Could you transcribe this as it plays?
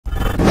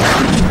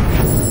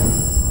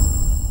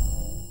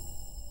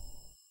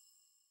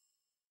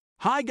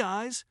Hi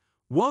guys,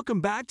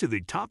 welcome back to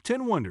the Top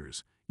 10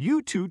 Wonders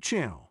YouTube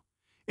channel.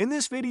 In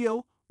this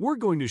video, we're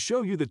going to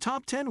show you the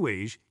top 10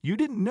 ways you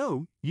didn't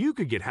know you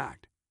could get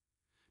hacked.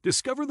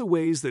 Discover the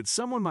ways that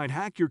someone might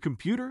hack your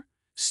computer,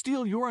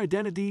 steal your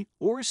identity,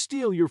 or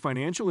steal your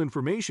financial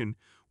information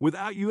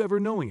without you ever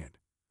knowing it,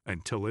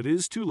 until it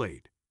is too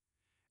late.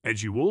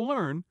 As you will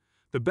learn,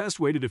 the best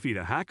way to defeat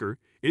a hacker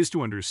is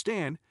to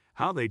understand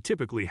how they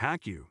typically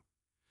hack you.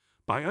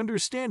 By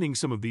understanding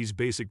some of these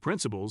basic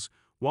principles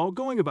while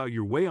going about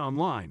your way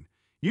online,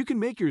 you can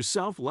make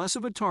yourself less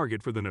of a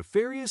target for the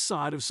nefarious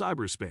side of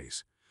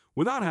cyberspace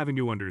without having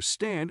to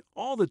understand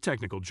all the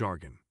technical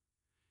jargon.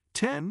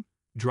 10.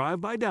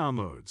 Drive-by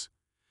downloads.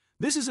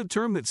 This is a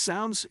term that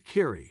sounds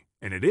scary,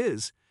 and it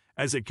is,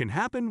 as it can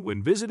happen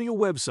when visiting a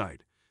website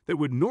that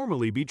would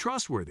normally be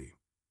trustworthy.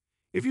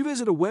 If you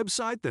visit a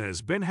website that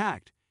has been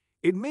hacked,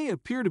 it may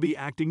appear to be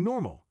acting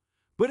normal,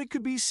 but it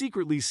could be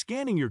secretly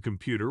scanning your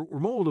computer or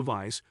mobile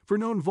device for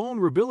known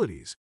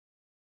vulnerabilities.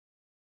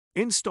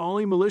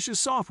 Installing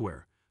malicious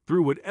software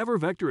through whatever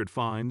vector it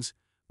finds,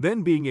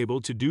 then being able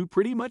to do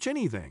pretty much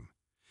anything.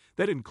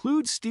 That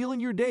includes stealing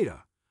your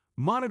data,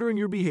 monitoring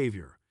your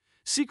behavior,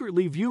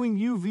 secretly viewing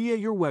you via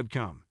your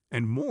webcam,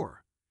 and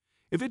more.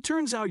 If it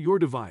turns out your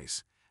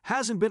device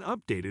hasn't been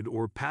updated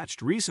or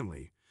patched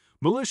recently,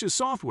 malicious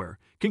software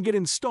can get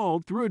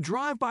installed through a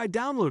drive-by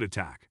download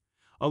attack,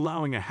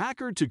 allowing a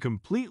hacker to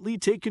completely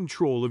take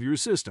control of your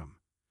system.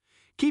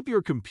 Keep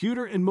your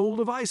computer and mobile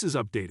devices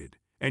updated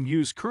and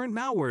use current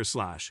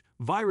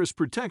malware/virus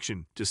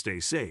protection to stay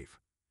safe.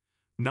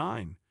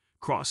 9.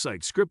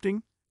 Cross-site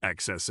scripting,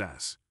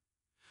 XSS.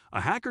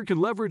 A hacker can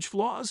leverage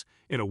flaws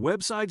in a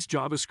website's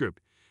JavaScript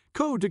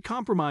code to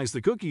compromise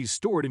the cookies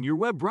stored in your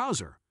web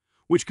browser,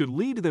 which could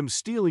lead to them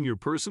stealing your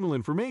personal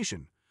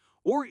information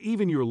or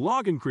even your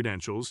login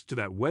credentials to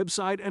that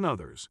website and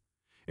others.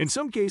 In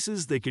some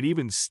cases, they could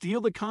even steal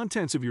the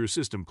contents of your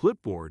system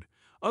clipboard,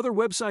 other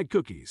website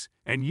cookies,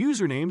 and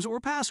usernames or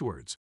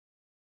passwords.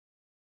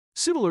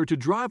 Similar to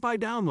drive-by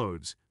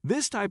downloads,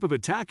 this type of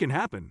attack can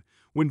happen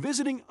when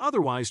visiting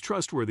otherwise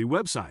trustworthy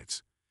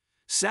websites.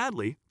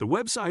 Sadly, the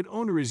website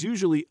owner is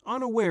usually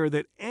unaware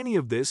that any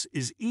of this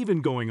is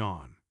even going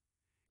on.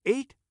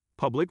 8.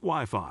 Public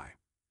Wi-Fi.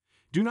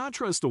 Do not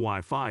trust the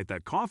Wi-Fi at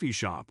that coffee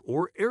shop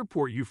or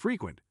airport you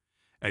frequent,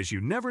 as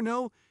you never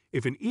know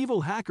if an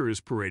evil hacker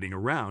is parading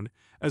around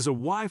as a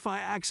Wi-Fi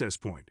access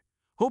point,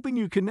 hoping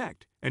you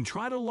connect and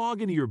try to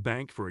log into your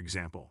bank, for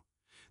example.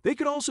 They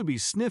could also be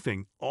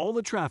sniffing all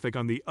the traffic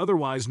on the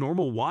otherwise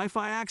normal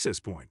Wi-Fi access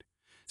point,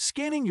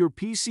 scanning your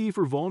PC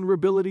for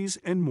vulnerabilities,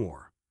 and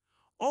more.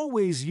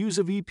 Always use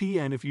a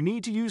VPN if you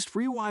need to use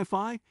free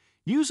Wi-Fi,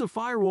 use a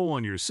firewall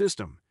on your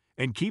system,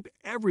 and keep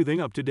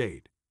everything up to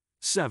date.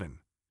 7.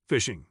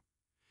 Phishing.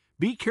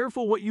 Be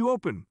careful what you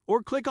open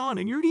or click on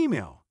in your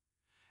email.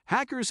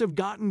 Hackers have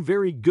gotten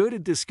very good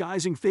at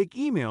disguising fake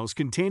emails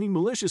containing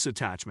malicious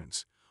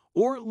attachments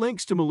or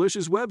links to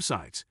malicious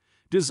websites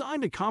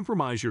designed to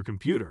compromise your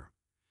computer.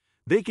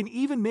 They can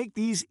even make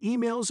these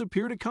emails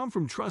appear to come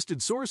from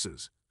trusted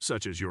sources,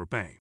 such as your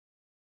bank.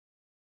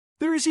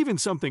 There is even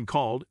something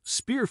called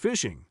spear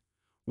phishing,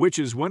 which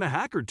is when a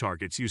hacker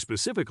targets you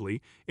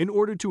specifically in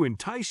order to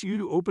entice you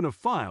to open a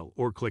file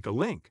or click a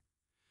link.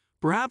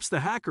 Perhaps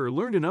the hacker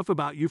learned enough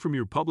about you from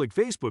your public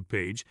Facebook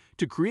page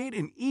to create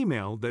an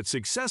email that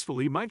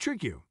successfully might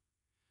trick you.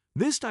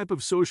 This type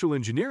of social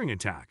engineering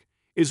attack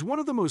is one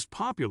of the most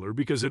popular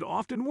because it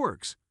often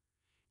works.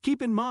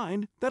 Keep in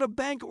mind that a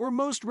bank or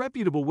most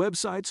reputable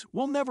websites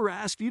will never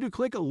ask you to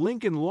click a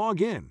link and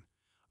log in,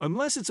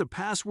 unless it's a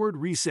password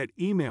reset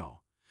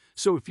email.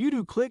 So if you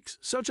do click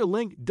such a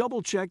link,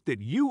 double-check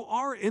that you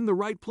are in the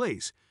right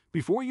place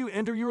before you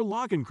enter your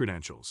login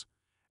credentials.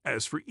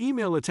 As for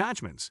email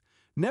attachments,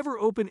 never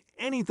open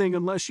anything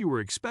unless you were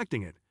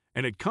expecting it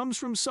and it comes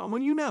from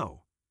someone you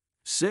know.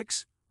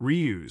 6.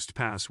 Reused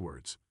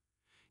passwords.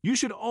 You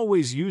should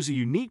always use a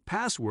unique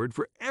password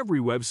for every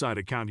website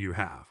account you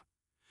have.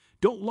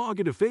 Don't log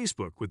into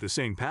Facebook with the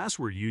same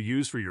password you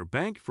use for your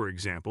bank, for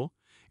example,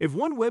 if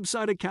one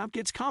website account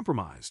gets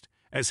compromised,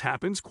 as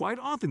happens quite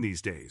often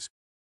these days.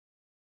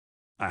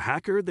 A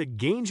hacker that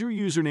gains your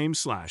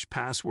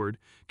username/password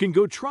can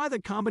go try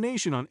the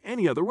combination on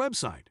any other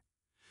website.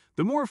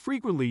 The more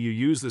frequently you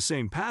use the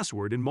same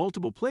password in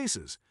multiple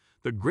places,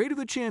 the greater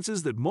the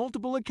chances that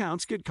multiple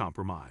accounts get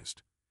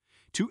compromised.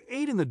 To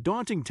aid in the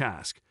daunting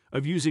task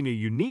of using a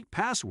unique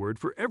password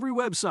for every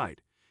website,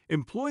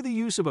 employ the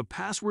use of a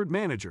password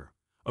manager,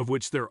 of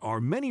which there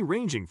are many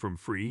ranging from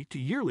free to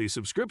yearly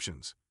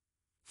subscriptions.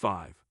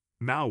 5.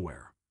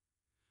 Malware.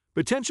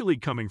 Potentially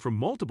coming from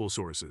multiple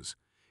sources,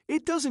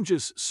 it doesn't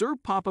just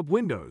serve pop-up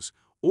windows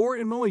or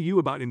annoy you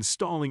about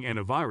installing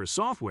antivirus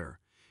software.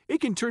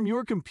 It can turn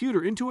your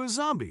computer into a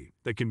zombie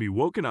that can be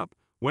woken up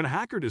when a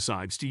hacker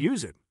decides to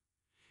use it.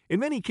 In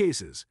many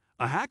cases,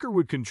 a hacker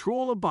would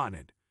control a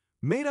botnet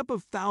made up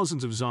of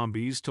thousands of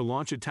zombies to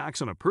launch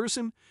attacks on a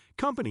person,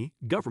 company,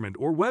 government,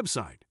 or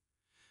website.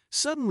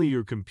 Suddenly,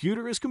 your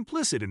computer is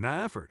complicit in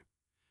that effort.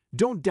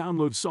 Don't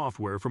download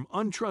software from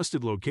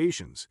untrusted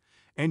locations,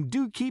 and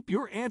do keep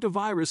your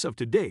antivirus up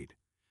to date.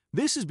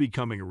 This is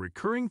becoming a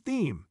recurring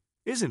theme,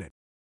 isn't it?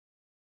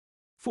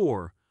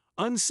 4.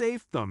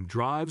 Unsafe thumb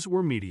drives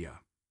or media.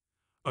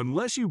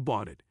 Unless you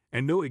bought it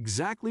and know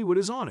exactly what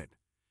is on it,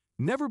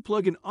 never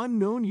plug an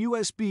unknown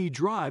USB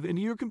drive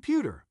into your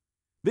computer.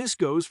 This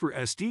goes for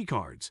SD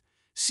cards,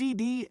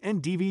 CD,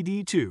 and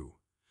DVD too.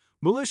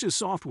 Malicious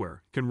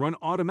software can run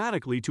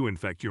automatically to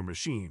infect your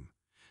machine,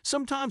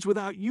 sometimes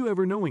without you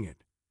ever knowing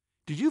it.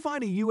 Did you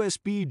find a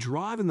USB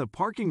drive in the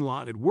parking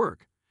lot at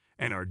work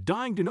and are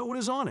dying to know what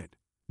is on it?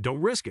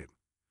 Don't risk it.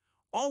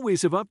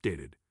 Always have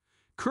updated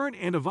current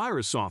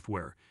antivirus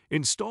software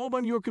installed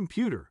on your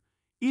computer,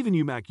 even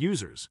you Mac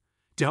users,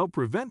 to help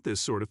prevent this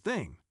sort of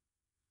thing.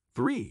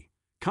 3.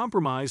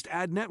 Compromised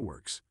ad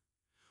networks.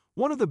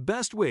 One of the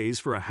best ways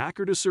for a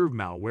hacker to serve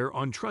malware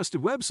on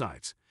trusted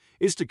websites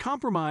is to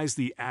compromise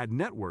the ad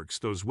networks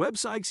those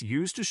websites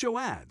use to show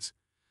ads.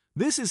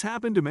 This has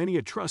happened to many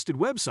a trusted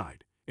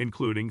website,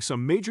 including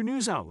some major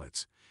news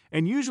outlets,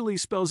 and usually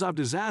spells out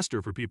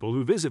disaster for people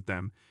who visit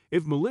them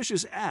if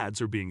malicious ads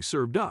are being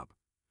served up.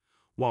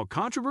 While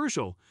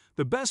controversial,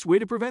 the best way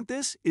to prevent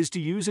this is to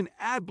use an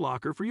ad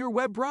blocker for your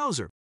web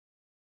browser.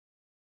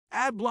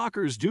 Ad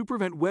blockers do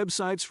prevent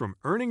websites from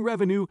earning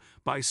revenue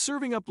by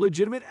serving up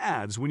legitimate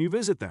ads when you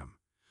visit them,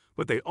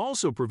 but they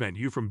also prevent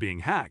you from being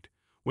hacked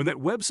when that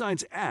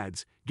website's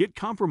ads get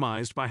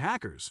compromised by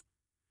hackers.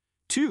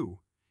 2.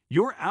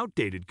 Your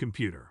outdated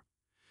computer.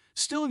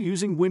 Still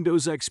using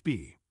Windows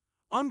XP?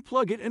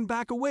 Unplug it and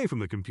back away from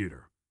the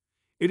computer.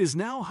 It is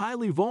now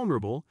highly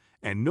vulnerable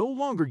and no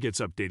longer gets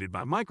updated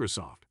by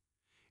Microsoft.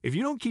 If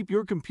you don't keep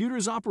your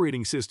computer's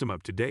operating system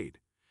up to date,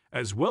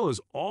 as well as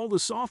all the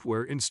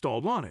software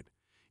installed on it,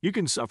 you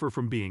can suffer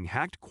from being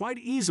hacked quite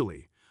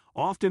easily,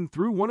 often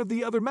through one of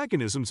the other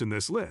mechanisms in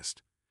this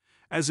list.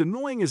 As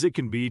annoying as it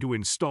can be to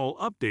install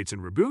updates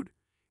and reboot,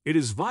 it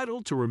is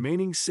vital to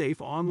remaining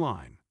safe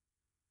online.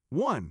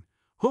 1.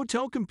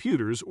 Hotel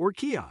computers or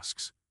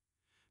kiosks.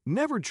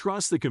 Never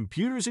trust the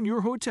computers in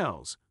your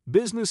hotel's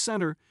business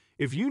center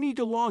if you need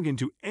to log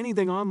into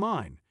anything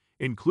online,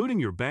 including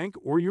your bank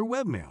or your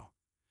webmail.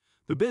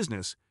 The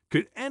business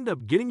could end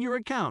up getting your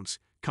accounts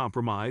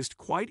compromised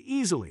quite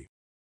easily.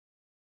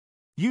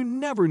 You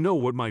never know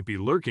what might be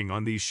lurking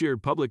on these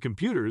shared public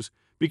computers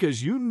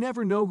because you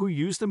never know who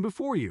used them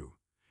before you,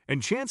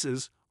 and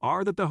chances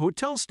are that the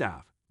hotel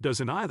staff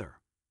doesn't either.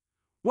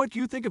 What do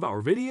you think of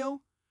our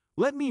video?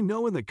 Let me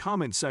know in the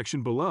comment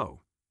section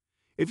below.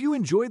 If you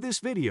enjoyed this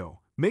video,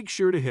 make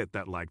sure to hit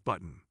that like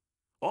button.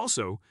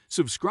 Also,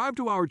 subscribe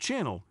to our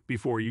channel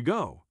before you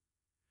go.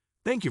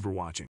 Thank you for watching.